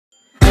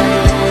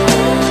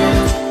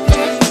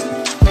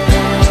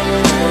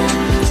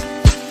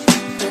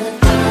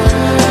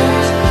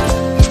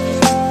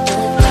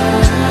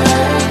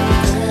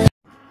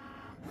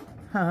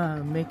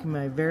making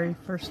my very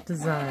first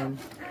design.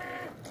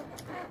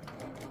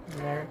 And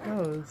there it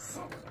goes.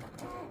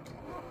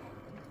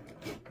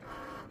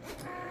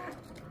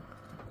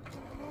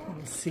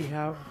 Let's see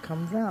how it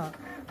comes out.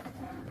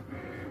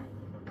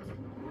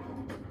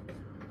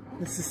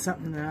 This is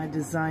something that I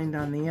designed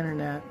on the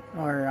internet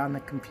or on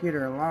the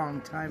computer a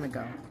long time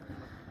ago.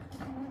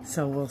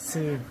 So we'll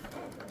see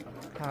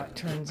how it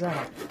turns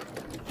out.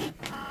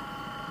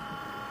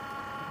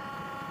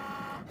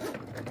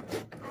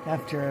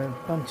 After a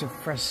bunch of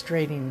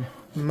frustrating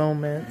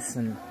moments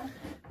and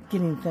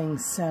getting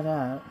things set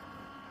up,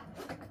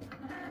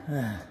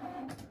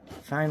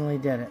 finally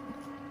did it.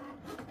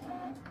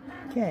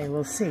 Okay,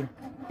 we'll see.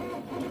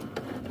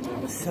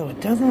 So it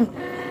doesn't,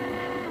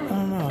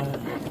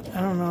 I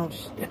don't know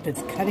if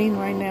it's cutting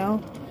right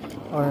now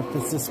or if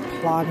it's just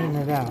plotting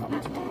it out.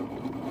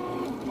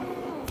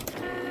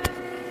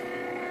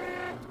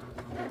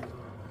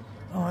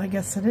 Oh, I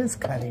guess it is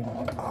cutting.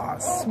 Aw,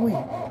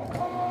 sweet.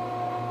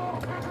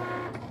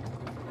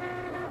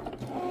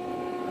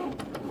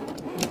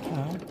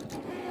 Okay.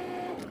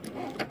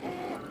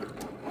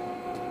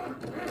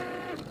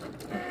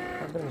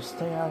 I better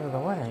stay out of the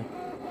way.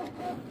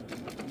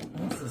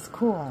 This is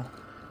cool.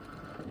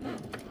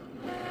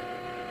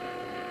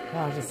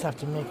 Now I just have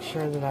to make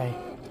sure that I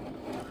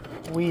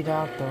weed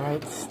out the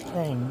right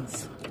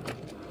things.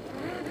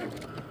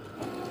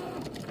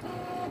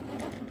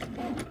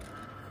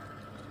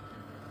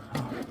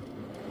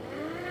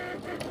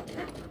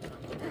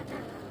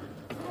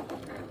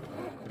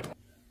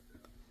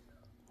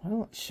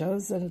 Well, it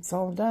shows that it's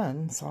all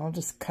done, so I'll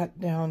just cut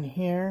down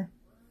here.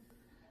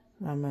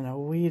 I'm going to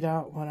weed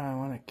out what I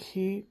want to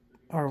keep,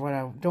 or what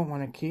I don't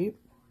want to keep.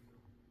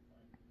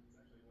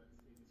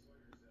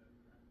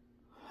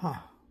 Huh,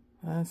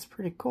 that's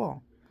pretty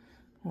cool.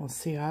 We'll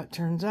see how it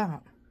turns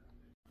out.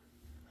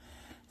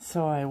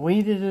 So I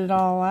weeded it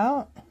all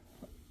out,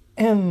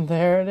 and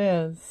there it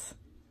is.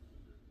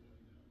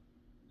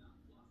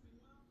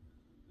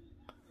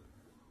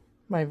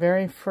 My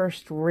very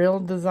first real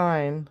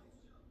design.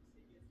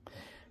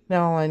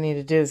 Now all I need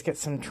to do is get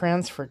some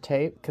transfer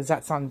tape, because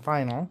that's on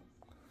vinyl,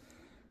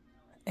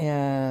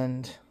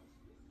 and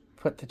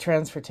put the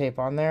transfer tape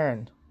on there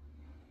and,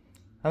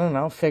 I don't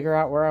know, figure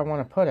out where I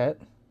want to put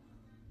it.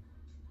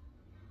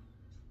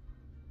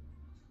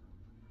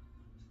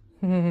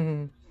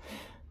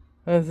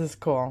 This is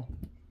cool.